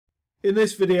In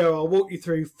this video, I'll walk you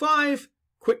through 5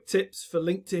 quick tips for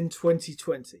LinkedIn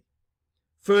 2020.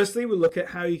 Firstly, we'll look at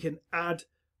how you can add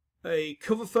a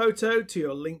cover photo to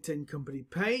your LinkedIn company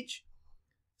page.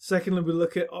 Secondly, we'll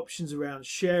look at options around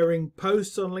sharing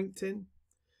posts on LinkedIn.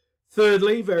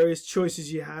 Thirdly, various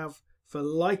choices you have for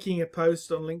liking a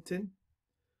post on LinkedIn.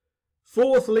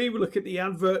 Fourthly, we'll look at the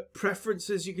advert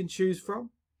preferences you can choose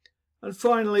from. And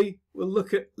finally, we'll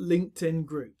look at LinkedIn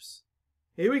groups.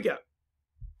 Here we go.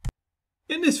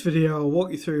 In this video, I'll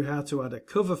walk you through how to add a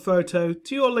cover photo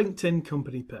to your LinkedIn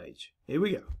company page. Here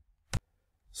we go.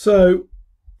 So,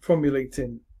 from your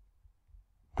LinkedIn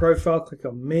profile, click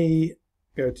on Me,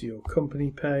 go to your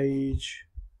company page,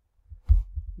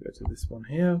 go to this one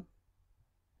here,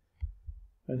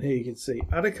 and here you can see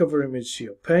add a cover image to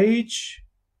your page.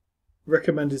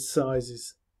 Recommended size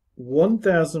is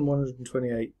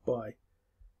 1128 by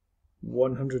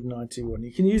 191.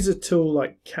 You can use a tool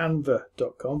like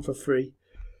canva.com for free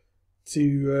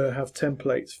to have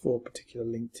templates for particular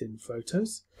LinkedIn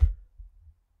photos,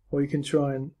 or you can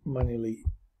try and manually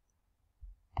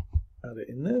add it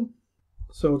in there.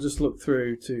 So I'll just look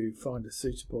through to find a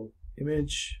suitable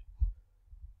image.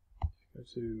 Go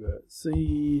to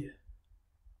C.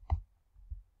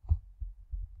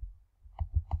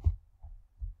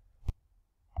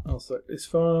 I'll select this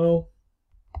file,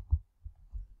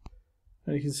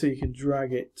 and you can see you can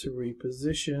drag it to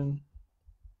reposition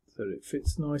so that it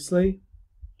fits nicely,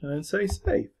 and then say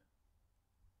save.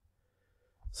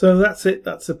 So that's it.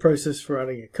 That's the process for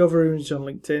adding a cover image on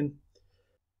LinkedIn.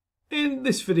 In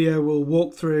this video, we'll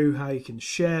walk through how you can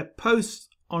share posts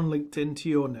on LinkedIn to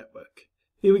your network.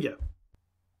 Here we go.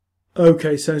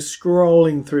 Okay, so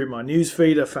scrolling through my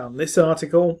newsfeed, I found this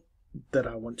article that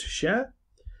I want to share.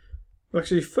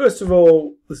 Actually, first of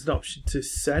all, there's an option to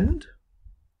send.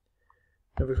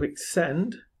 If we click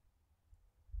send,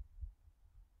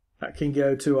 that can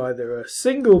go to either a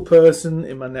single person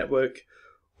in my network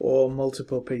or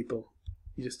multiple people.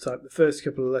 You just type the first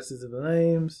couple of letters of the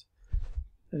names,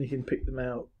 and you can pick them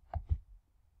out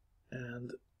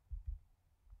and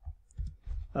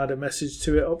add a message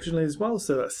to it optionally as well.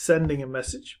 So that's sending a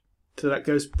message. So that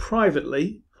goes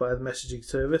privately via the messaging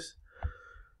service.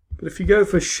 But if you go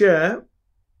for share,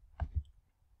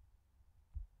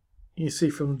 you see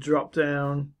from the drop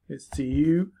down it's to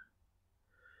you,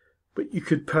 but you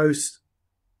could post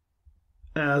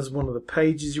as one of the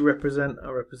pages you represent. I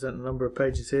represent a number of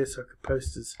pages here, so I could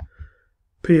post as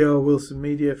PR Wilson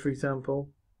Media, for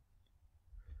example.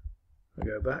 I'll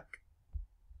go back.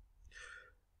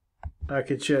 I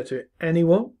could share to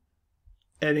anyone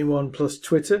plus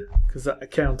Twitter, because that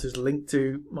account is linked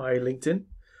to my LinkedIn.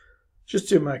 Just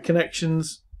do my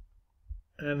connections,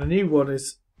 and a new one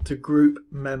is to group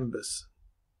members,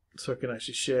 so I can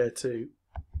actually share to,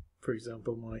 for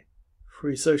example, my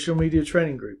free social media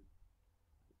training group.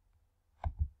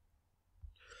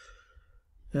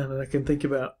 And then I can think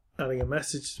about adding a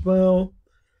message as well,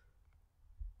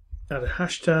 add a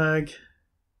hashtag,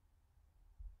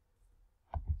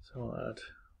 so I'll add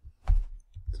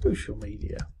social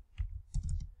media.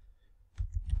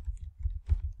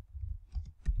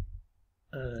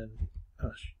 And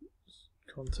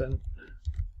content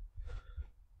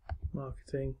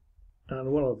marketing,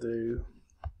 and what I'll do,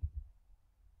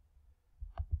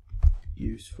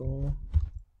 useful,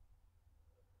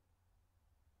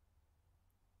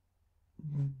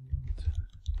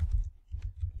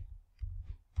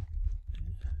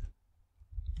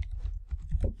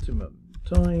 optimum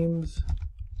times,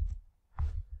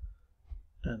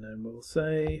 and then we'll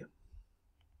say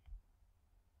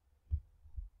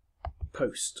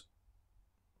post.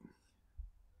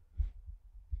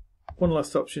 One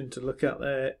last option to look at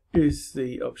there is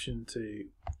the option to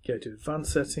go to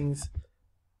advanced settings,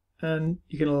 and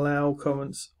you can allow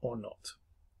comments or not.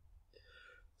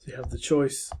 So you have the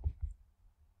choice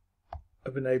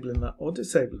of enabling that or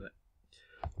disabling it.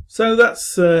 So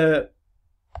that's the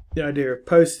idea of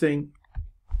posting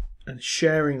and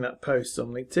sharing that post on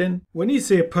LinkedIn. When you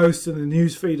see a post in the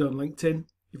newsfeed on LinkedIn,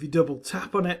 if you double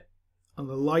tap on it, on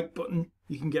the like button,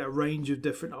 you can get a range of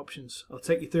different options. I'll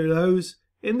take you through those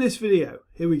in this video.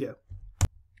 Here we go.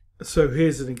 So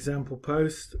here's an example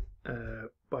post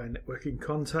by a networking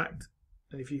contact,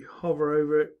 and if you hover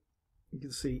over it, you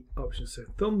can see options. So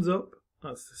thumbs up,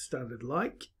 that's the standard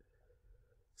like.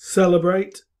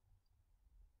 Celebrate,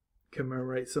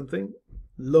 commemorate something.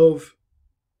 Love,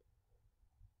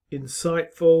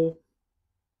 insightful,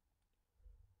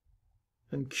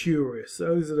 and curious.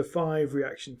 Those are the 5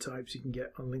 reaction types you can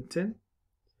get on LinkedIn.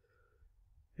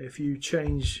 If you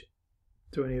change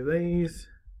to any of these,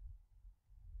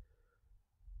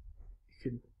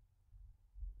 you can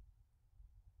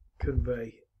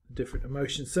convey different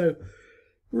emotions. So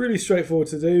really straightforward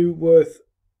to do, worth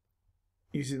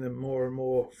using them more and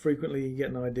more frequently. You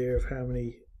get an idea of how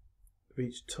many of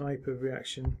each type of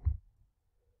reaction.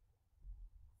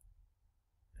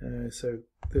 So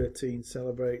 13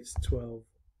 celebrates, 12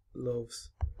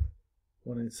 loves,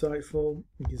 1 insightful.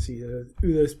 You can see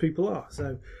who those people are.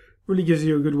 So really gives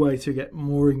you a good way to get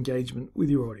more engagement with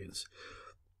your audience.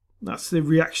 That's the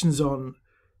reactions on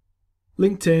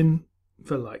LinkedIn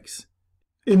for likes.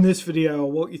 In this video,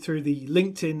 I'll walk you through the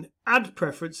LinkedIn ad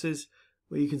preferences,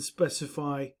 where you can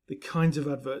specify the kinds of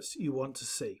adverts you want to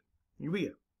see. Here we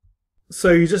go.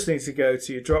 So you just need to go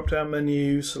to your drop-down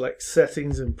menu, select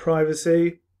Settings and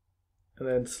Privacy, and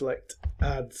then select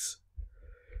Ads.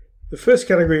 The first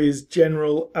category is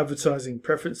General Advertising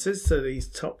Preferences, so these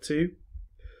top two.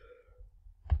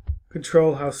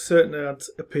 Control how certain ads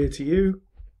appear to you.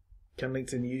 Can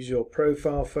LinkedIn use your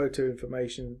profile photo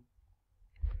information?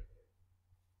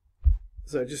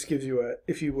 So it just gives you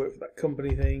if you work for that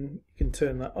company thing, you can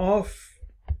turn that off.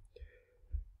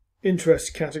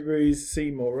 Interest categories, see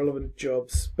more relevant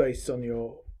jobs based on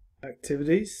your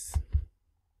activities.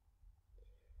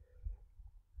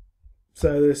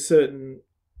 So there's certain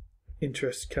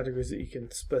interest categories that you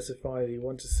can specify that you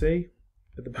want to see.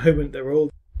 At the moment they're all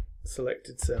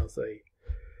selected, so I'll say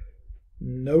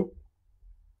nope.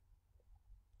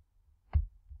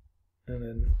 And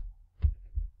then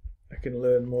I can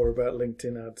learn more about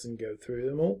LinkedIn ads and go through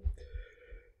them all.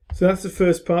 So that's the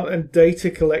first part. And data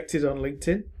collected on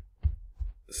LinkedIn.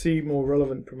 See more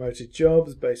relevant promoted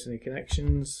jobs based on your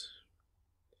connections.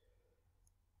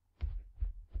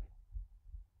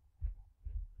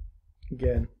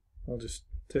 Again, I'll just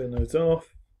turn those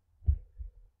off.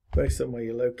 Based on where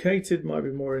you're located might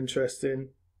be more interesting.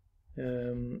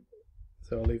 So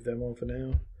I'll leave them on for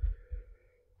now.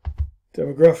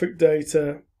 Demographic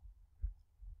data.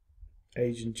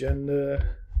 Age and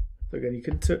gender. So again, you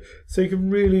can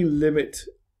really limit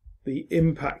the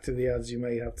impact of the ads you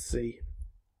may have to see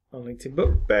on LinkedIn.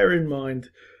 But bear in mind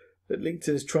that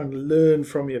LinkedIn is trying to learn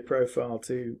from your profile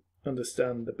to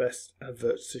understand the best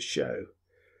adverts to show.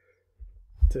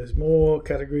 There's more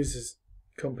categories. There's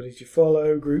companies you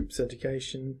follow, groups,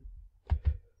 education. I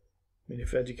mean,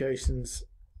 if education's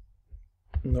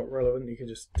not relevant, you can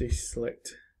just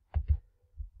deselect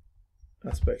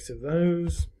aspects of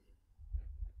those.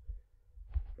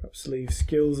 Perhaps leave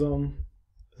skills on.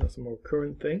 That's a more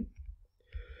current thing.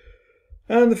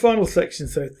 And the final section,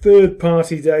 so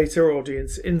third-party data,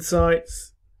 audience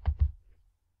insights.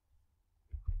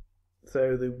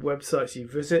 So the websites you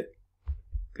visit,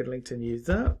 can LinkedIn use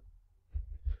that?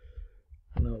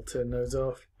 And I'll turn those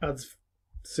off. Ads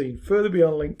seen further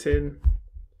beyond LinkedIn.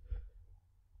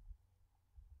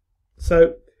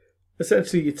 So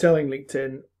essentially you're telling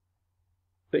LinkedIn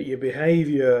that your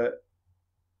behavior,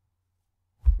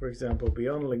 for example,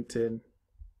 beyond LinkedIn,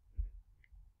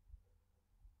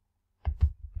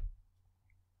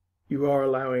 you are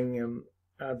allowing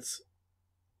ads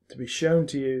to be shown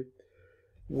to you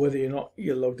whether or not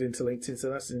you're logged into LinkedIn. So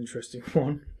that's an interesting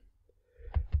one.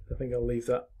 I think I'll leave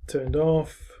that turned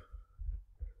off.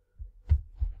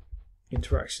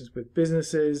 Interactions with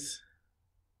businesses.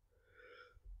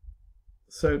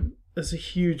 So there's a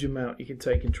huge amount you can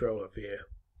take control of here.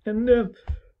 And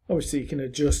obviously you can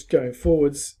adjust going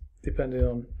forwards depending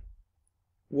on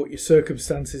what your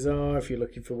circumstances are. If you're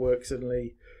looking for work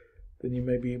suddenly, then you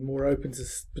may be more open to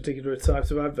particular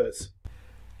types of adverts.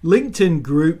 LinkedIn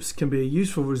groups can be a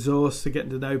useful resource to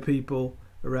getting to know people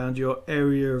around your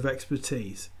area of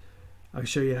expertise. I'll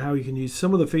show you how you can use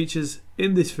some of the features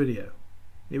in this video.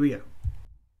 Here we go.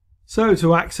 So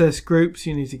to access groups,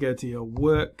 you need to go to your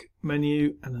work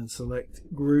menu and then select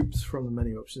groups from the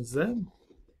menu options there.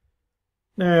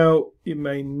 Now, you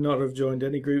may not have joined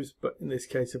any groups, but in this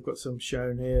case I've got some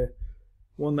shown here.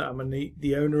 One that I'm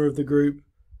the owner of the group,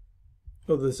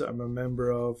 others that I'm a member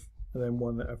of, and then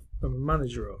one that I'm a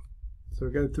manager of. So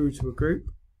we go through to a group.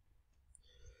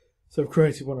 So I've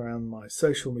created one around my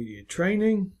social media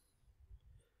training,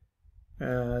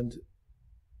 and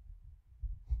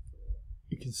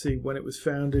you can see when it was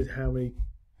founded, how many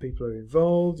people are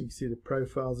involved. You can see the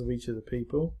profiles of each of the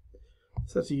people.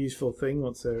 So that's a useful thing.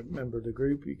 Once they're a member of the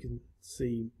group, you can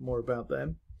see more about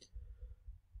them.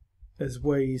 There's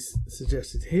ways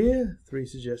suggested here, 3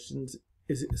 suggestions.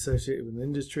 Is it associated with an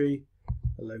industry,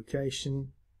 a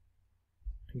location,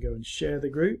 and go and share the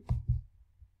group.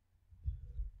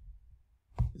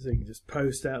 So you can just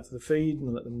post out to the feed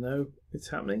and let them know it's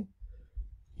happening.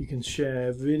 You can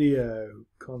share video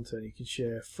content, you can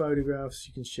share photographs,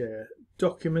 you can share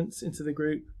documents into the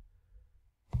group,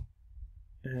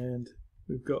 and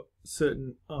we've got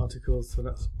certain articles, so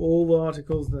that's all the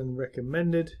articles, and then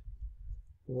recommended,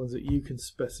 the ones that you can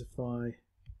specify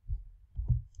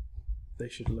they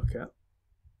should look at.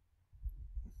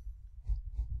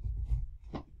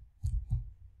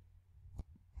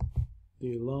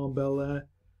 The alarm bell there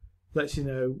lets you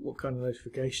know what kind of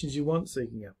notifications you want, so you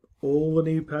can get all the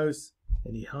new posts,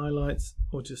 any highlights,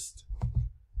 or just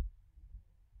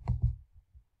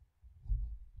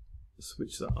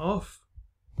switch that off.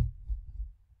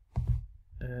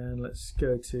 And let's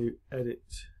go to edit.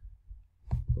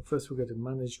 Well, first we'll go to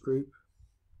manage group.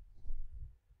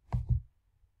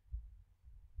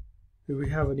 If we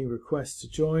have any requests to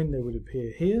join, they would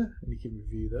appear here, and you can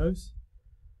review those.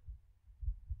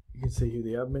 You can see who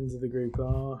the admins of the group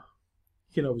are.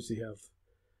 You can obviously have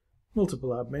multiple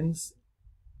admins.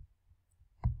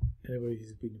 Anybody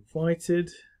who's been invited.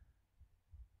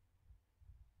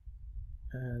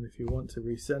 And if you want to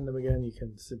resend them again, you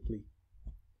can simply,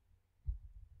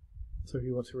 so if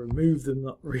you want to remove them,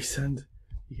 not resend,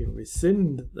 you can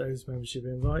rescind those membership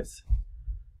invites.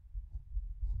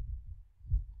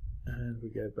 And we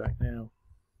go back now.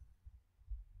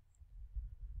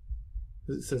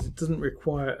 As it says, it doesn't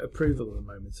require approval at the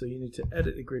moment, so you need to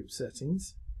edit the group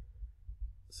settings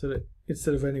so that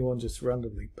instead of anyone just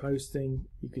randomly posting,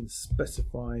 you can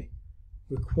specify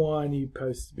require new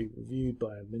posts to be reviewed by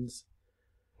admins.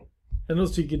 And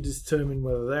also you can determine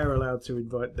whether they're allowed to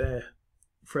invite their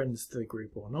friends to the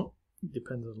group or not. It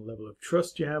depends on the level of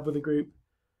trust you have with the group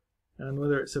and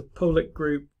whether it's a public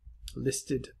group,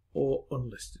 listed or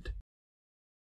unlisted.